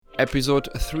Episode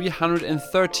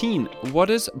 313. What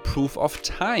is proof of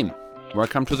time?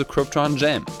 Welcome to the Crypto Hunt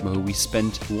Jam, where we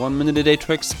spend 1 minute a day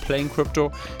to explain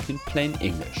crypto in plain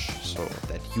English, so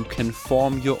that you can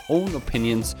form your own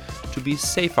opinions to be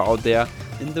safer out there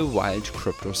in the wild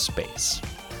crypto space.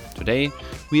 Today,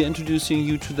 we are introducing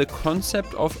you to the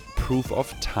concept of proof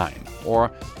of time, or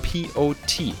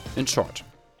POT in short.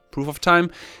 Proof of time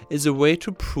is a way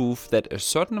to prove that a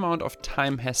certain amount of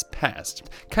time has passed.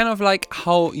 Kind of like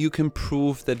how you can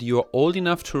prove that you are old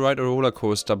enough to ride a roller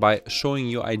coaster by showing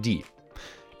your ID.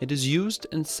 It is used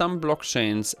in some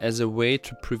blockchains as a way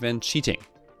to prevent cheating.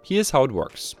 Here's how it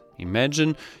works.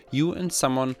 Imagine you and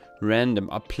someone random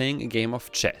are playing a game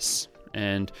of chess,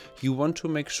 and you want to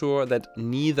make sure that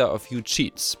neither of you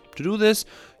cheats. To do this,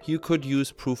 you could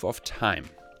use proof of time.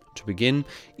 To begin,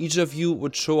 each of you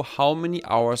would show how many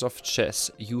hours of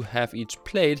chess you have each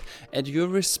played at your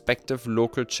respective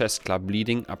local chess club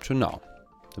leading up to now.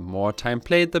 The more time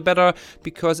played, the better,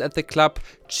 because at the club,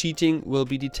 cheating will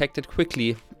be detected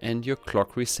quickly and your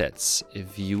clock resets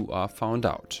if you are found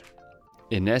out.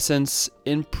 In essence,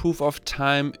 in proof of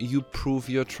time, you prove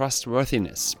your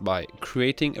trustworthiness by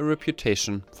creating a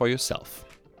reputation for yourself.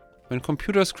 When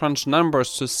computers crunch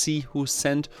numbers to see who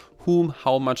sent whom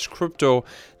how much crypto,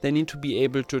 they need to be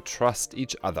able to trust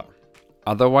each other.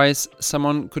 Otherwise,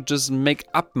 someone could just make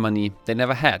up money they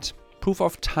never had. Proof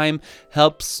of time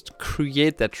helps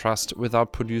create that trust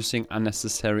without producing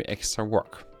unnecessary extra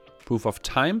work. Proof of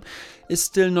time is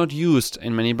still not used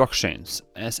in many blockchains,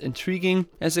 as intriguing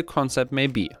as the concept may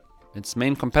be. Its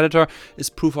main competitor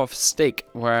is proof of stake,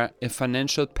 where a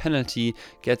financial penalty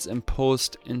gets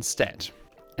imposed instead.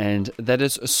 And that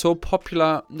is so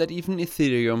popular that even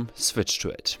Ethereum switched to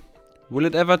it. Will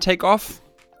it ever take off?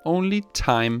 Only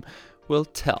time will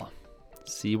tell.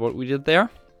 See what we did there?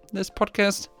 This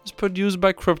podcast is produced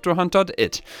by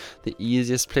CryptoHunt.it, the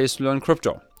easiest place to learn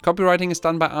crypto. Copywriting is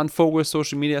done by Arndt Vogel,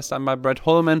 social media is done by Brett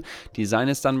Holman, design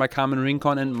is done by Carmen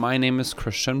Rincon, and my name is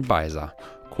Christian Beiser,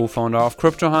 co-founder of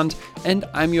Crypto Hunt, and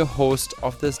I'm your host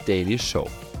of this daily show.